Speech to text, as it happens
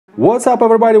What's up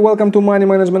everybody, welcome to Money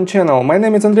Management channel. My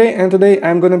name is Andrei and today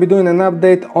I'm gonna be doing an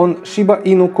update on Shiba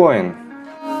Inu coin.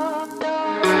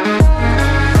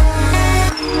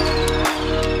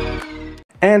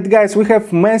 And guys, we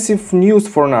have massive news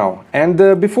for now.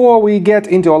 And before we get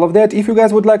into all of that, if you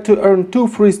guys would like to earn 2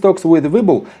 free stocks with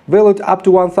Webull, valued up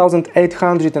to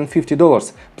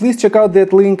 $1,850, please check out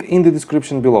that link in the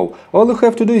description below. All you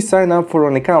have to do is sign up for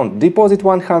an account, deposit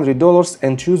 $100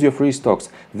 and choose your free stocks.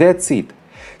 That's it.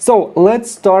 So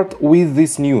let's start with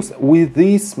this news, with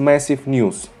this massive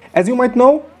news. As you might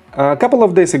know, a couple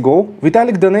of days ago,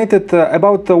 Vitalik donated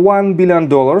about $1 billion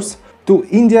to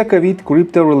India COVID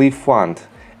Crypto Relief Fund.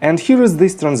 And here is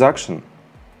this transaction.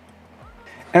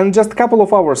 And just a couple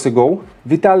of hours ago,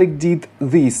 Vitalik did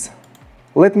this.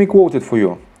 Let me quote it for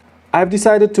you. I've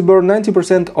decided to burn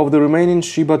 90% of the remaining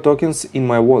Shiba tokens in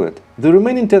my wallet. The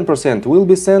remaining 10% will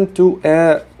be sent to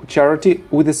a charity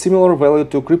with a similar value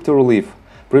to Crypto Relief,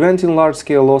 preventing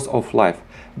large-scale loss of life,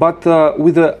 but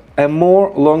with a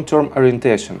more long-term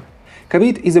orientation.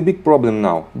 COVID is a big problem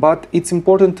now, but it's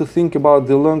important to think about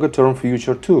the longer-term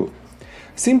future too.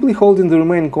 Simply holding the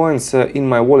remaining coins in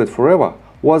my wallet forever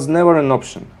was never an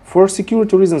option. For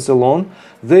security reasons alone,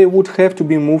 they would have to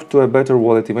be moved to a better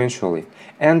wallet eventually,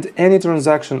 and any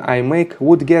transaction I make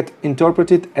would get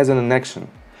interpreted as an action.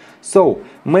 So,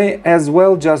 may as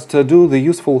well just do the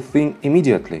useful thing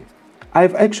immediately.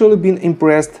 I've actually been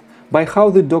impressed by how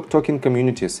the dog token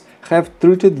communities have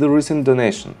treated the recent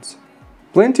donations.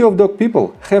 Plenty of dog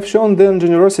people have shown their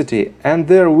generosity and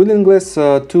their willingness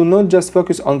to not just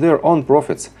focus on their own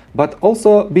profits, but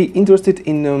also be interested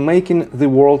in making the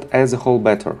world as a whole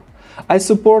better. I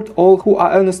support all who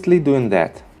are honestly doing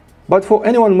that. But for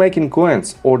anyone making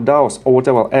coins or DAOs or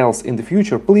whatever else in the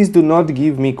future, please do not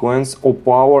give me coins or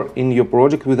power in your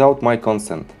project without my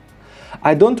consent.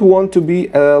 I don't want to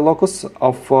be a locus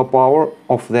of power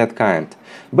of that kind.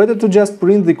 Better to just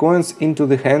print the coins into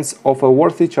the hands of a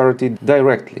worthy charity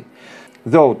directly.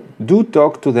 Though, do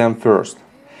talk to them first.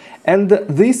 And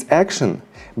this action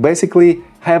basically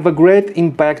have a great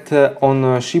impact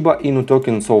on Shiba Inu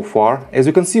token so far. As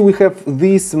you can see, we have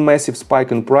this massive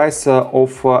spike in price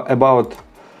of about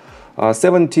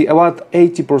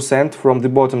 80% from the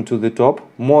bottom to the top,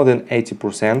 more than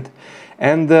 80%.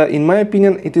 And in my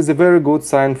opinion, it is a very good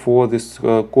sign for this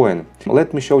coin.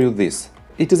 Let me show you this.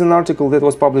 It is an article that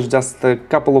was published just a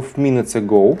couple of minutes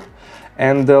ago.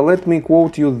 And let me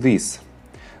quote you this.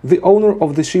 The owner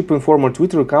of the Shib Informer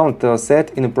Twitter account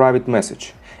said in a private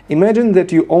message, "Imagine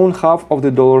that you own half of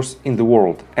the dollars in the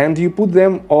world and you put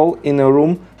them all in a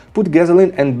room, put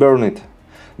gasoline and burn it.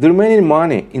 The remaining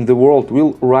money in the world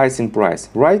will rise in price,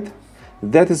 right?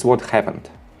 That is what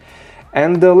happened."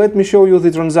 And let me show you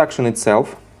the transaction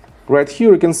itself. Right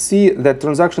here you can see that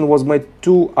transaction was made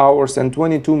 2 hours and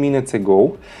 22 minutes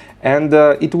ago, and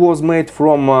it was made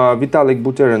from Vitalik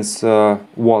Buterin's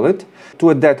wallet to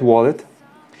a dead wallet.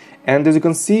 And as you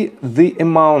can see, the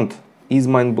amount is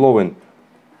mind-blowing.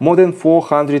 More than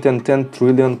 410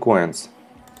 trillion coins.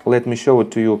 Let me show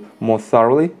it to you more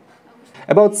thoroughly.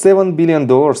 About $7 billion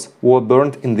were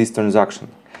burned in this transaction.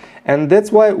 And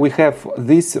that's why we have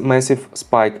this massive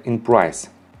spike in price.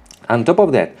 On top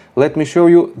of that, let me show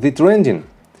you the trending.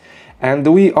 And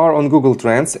we are on Google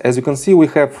Trends. As you can see, we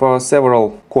have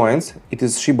several coins. It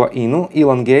is Shiba Inu,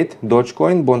 Elongate,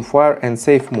 Dogecoin, Bonfire and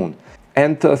SafeMoon.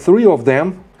 And 3 of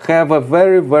them have a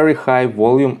very high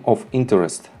volume of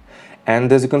interest.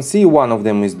 And as you can see, one of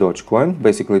them is Dogecoin.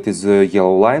 Basically, it is a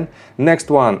yellow line. Next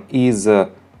one is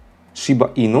Shiba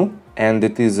Inu, and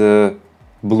it is a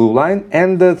blue line.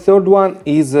 And the third one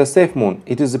is SafeMoon.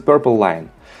 It is a purple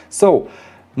line. So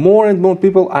more and more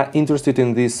people are interested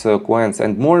in these coins,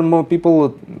 and more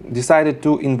people decided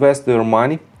to invest their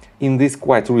money in this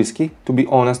quite risky, to be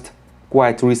honest,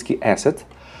 quite risky asset.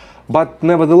 But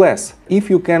nevertheless, if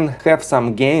you can have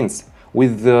some gains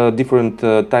with different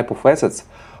type of assets,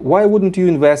 why wouldn't you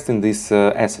invest in this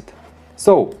asset?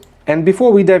 So, and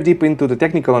before we dive deep into the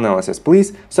technical analysis,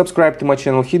 please subscribe to my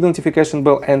channel, hit the notification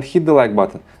bell and hit the like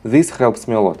button. This helps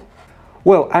me a lot.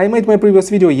 Well, I made my previous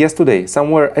video yesterday,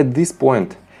 somewhere at this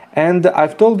point, and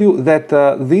I've told you that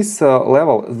this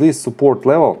level, this support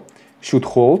level, should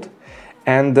hold.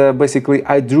 And basically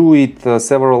I drew it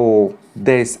several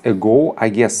days ago, I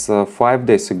guess 5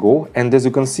 days ago, and as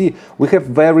you can see, we have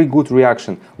very good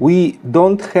reaction. We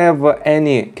don't have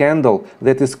any candle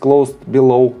that is closed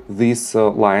below this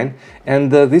line,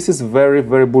 and this is very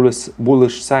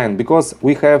bullish sign, because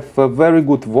we have a very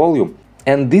good volume,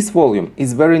 and this volume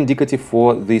is very indicative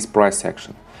for this price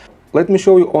action. Let me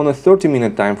show you on a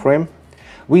 30-minute time frame.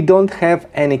 We don't have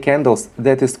any candles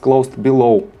that is closed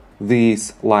below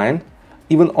this line.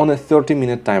 even on a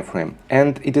 30-minute time frame,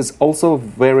 and it is also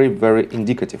very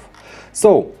indicative.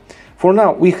 So for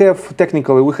now we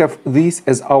have this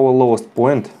as our lowest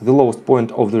point, the lowest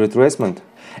point of the retracement,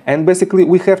 and basically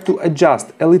we have to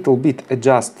adjust a little bit,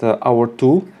 our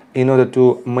tool in order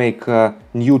to make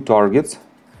new targets.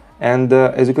 And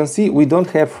as you can see, we don't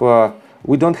have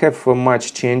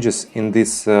much changes in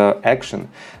this action.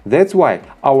 That's why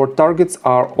our targets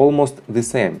are almost the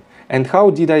same. And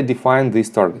how did I define these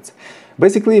targets?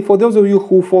 Basically, for those of you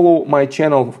who follow my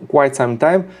channel quite some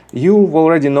time, you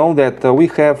already know that we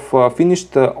have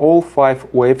finished all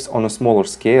 5 waves on a smaller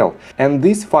scale. And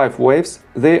these 5 waves,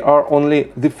 they are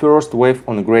only the first wave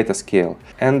on a greater scale.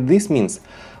 And this means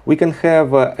we can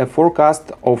have a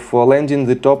forecast of landing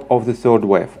the top of the 3rd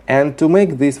wave. And to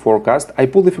make this forecast, I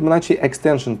pull the Fibonacci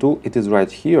extension tool, it is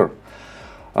right here.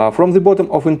 From the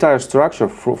bottom of entire structure,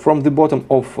 from the bottom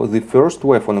of the 1st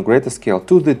wave on a greater scale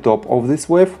to the top of this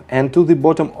wave and to the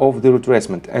bottom of the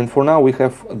retracement. And for now we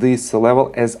have this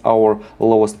level as our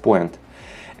lowest point.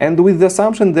 And with the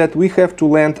assumption that we have to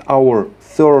land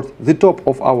the top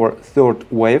of our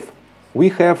 3rd wave, we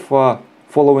have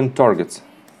following targets.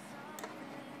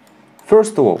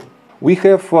 First of all, we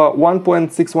have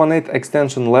 1.618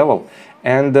 extension level,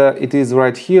 and it is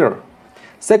right here.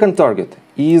 Second target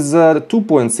is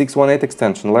 2.618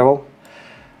 extension level,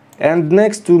 and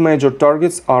next 2 major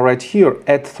targets are right here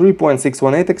at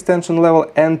 3.618 extension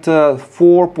level and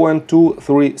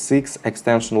 4.236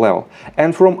 extension level.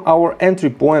 And from our entry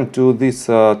point to this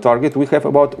target we have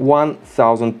about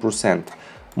 1000%,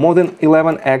 more than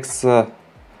 11x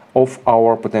of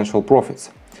our potential profits.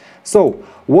 So,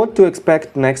 what to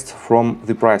expect next from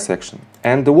the price action?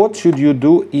 And what should you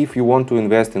do if you want to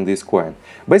invest in this coin?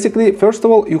 Basically, first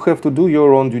of all, you have to do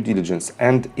your own due diligence,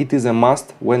 and it is a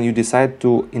must when you decide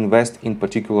to invest in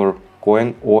particular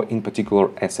coin or in particular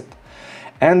asset.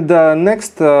 And the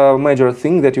next major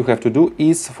thing that you have to do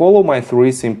is follow my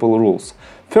 3 simple rules.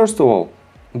 First of all,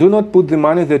 do not put the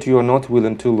money that you are not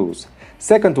willing to lose.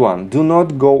 Second one, do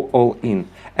not go all in.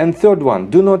 And third one,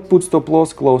 do not put stop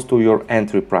loss close to your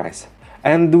entry price.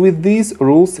 And with these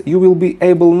rules, you will be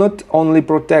able not only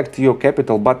protect your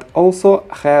capital, but also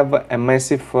have a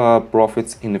massive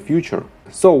profits in the future.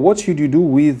 So what should you do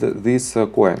with this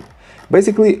coin?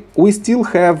 Basically, we still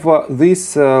have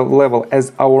this level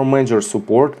as our major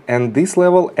support and this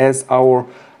level as our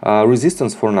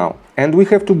resistance for now. And we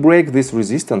have to break this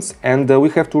resistance, and we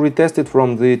have to retest it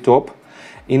from the top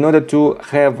in order to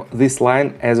have this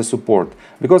line as a support,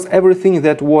 because everything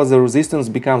that was a resistance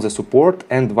becomes a support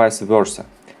and vice versa.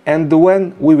 And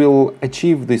when we will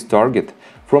achieve this target,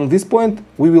 from this point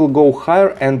we will go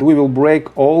higher and we will break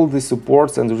all the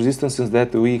supports and resistances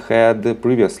that we had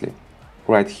previously,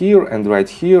 right here and right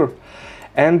here.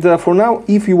 And for now,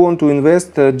 if you want to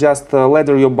invest, just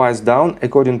ladder your buys down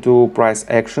according to price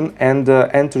action and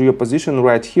enter your position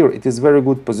right here. It is very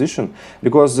good position,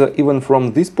 because even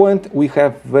from this point we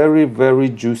have very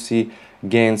juicy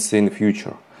gains in the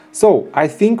future. So I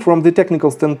think from the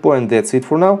technical standpoint that's it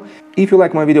for now. If you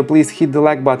like my video, please hit the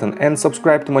like button and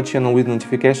subscribe to my channel with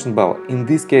notification bell. In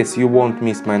this case you won't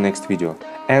miss my next video.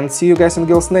 And see you guys and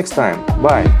girls next time.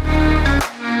 Bye!